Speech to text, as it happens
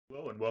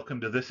Hello and welcome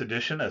to this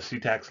edition of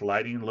CTAC's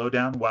Lighting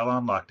Lowdown while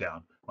on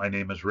lockdown. My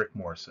name is Rick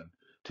Morrison.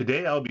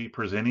 Today I'll be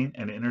presenting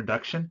an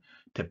introduction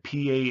to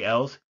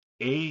PAL's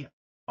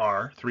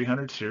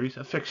AR300 series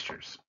of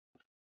fixtures.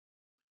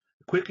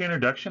 A quick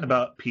introduction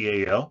about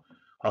PAL,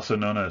 also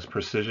known as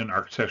Precision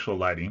Architectural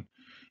Lighting.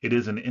 It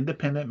is an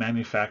independent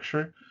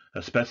manufacturer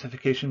of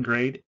specification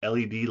grade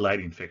LED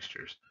lighting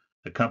fixtures.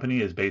 The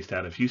company is based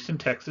out of Houston,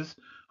 Texas,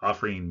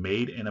 offering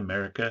made in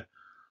America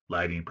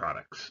lighting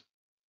products.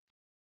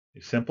 A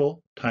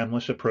simple,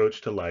 timeless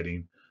approach to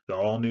lighting, the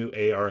all-new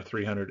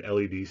AR300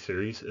 LED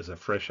series is a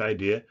fresh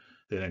idea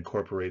that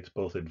incorporates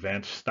both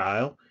advanced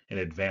style and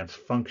advanced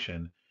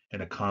function in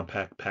a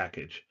compact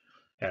package.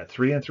 At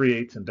 3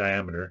 3/8 in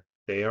diameter,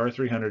 the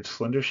AR300's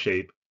slender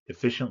shape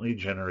efficiently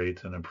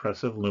generates an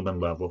impressive lumen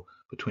level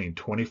between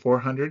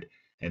 2400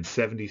 and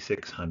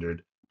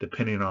 7600,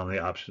 depending on the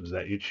options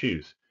that you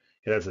choose.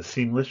 It has a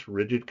seamless,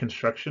 rigid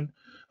construction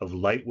of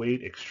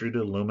lightweight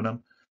extruded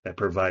aluminum that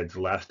provides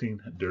lasting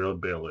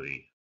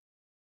durability.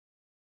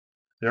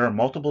 There are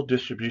multiple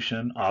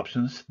distribution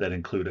options that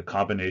include a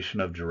combination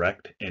of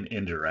direct and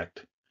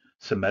indirect,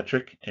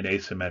 symmetric and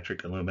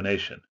asymmetric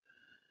illumination.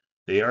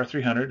 The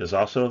AR300 is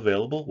also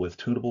available with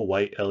tunable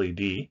white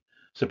LED,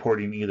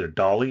 supporting either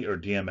Dolly or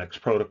DMX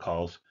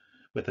protocols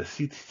with a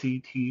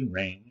CCT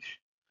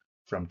range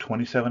from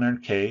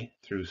 2700K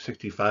through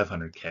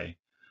 6500K.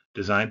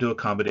 Designed to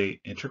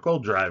accommodate integral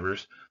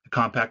drivers, the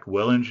compact,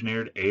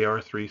 well-engineered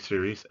AR3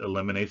 series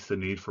eliminates the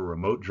need for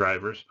remote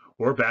drivers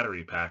or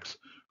battery packs,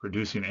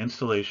 reducing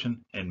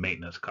installation and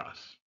maintenance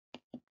costs.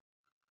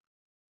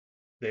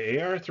 The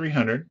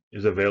AR300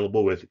 is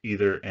available with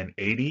either an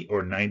 80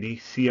 or 90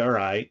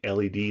 CRI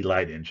LED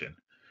light engine.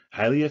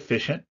 Highly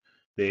efficient,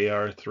 the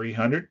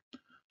AR300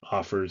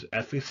 offers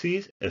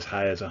efficacies as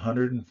high as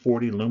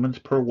 140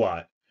 lumens per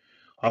watt.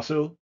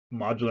 Also,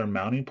 modular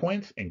mounting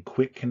points and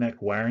quick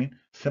connect wiring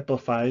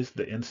simplifies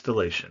the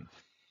installation.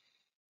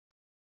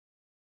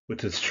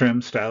 With its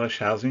trim, stylish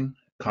housing,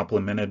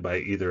 complemented by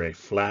either a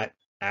flat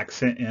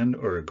accent end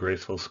or a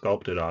graceful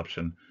sculpted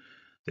option,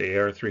 the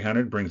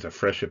AR300 brings a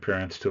fresh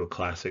appearance to a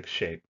classic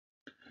shape.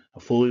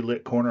 A fully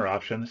lit corner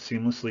option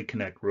seamlessly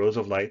connect rows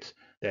of lights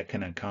that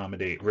can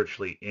accommodate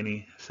virtually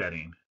any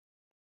setting.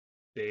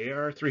 The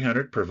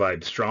AR300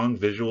 provides strong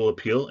visual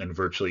appeal in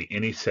virtually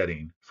any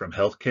setting, from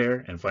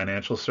healthcare and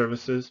financial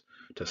services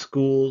to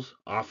schools,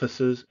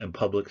 offices, and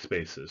public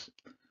spaces.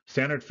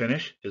 Standard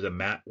finish is a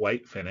matte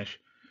white finish,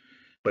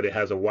 but it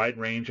has a wide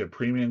range of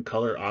premium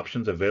color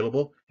options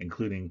available,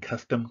 including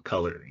custom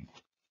coloring.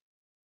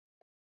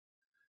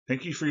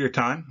 Thank you for your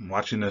time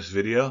watching this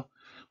video.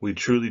 We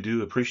truly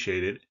do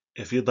appreciate it.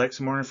 If you'd like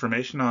some more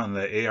information on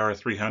the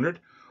AR300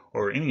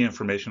 or any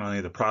information on any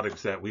of the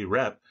products that we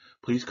rep,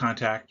 please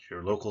contact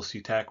your local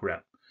CTAC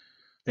rep.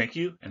 Thank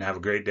you and have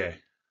a great day.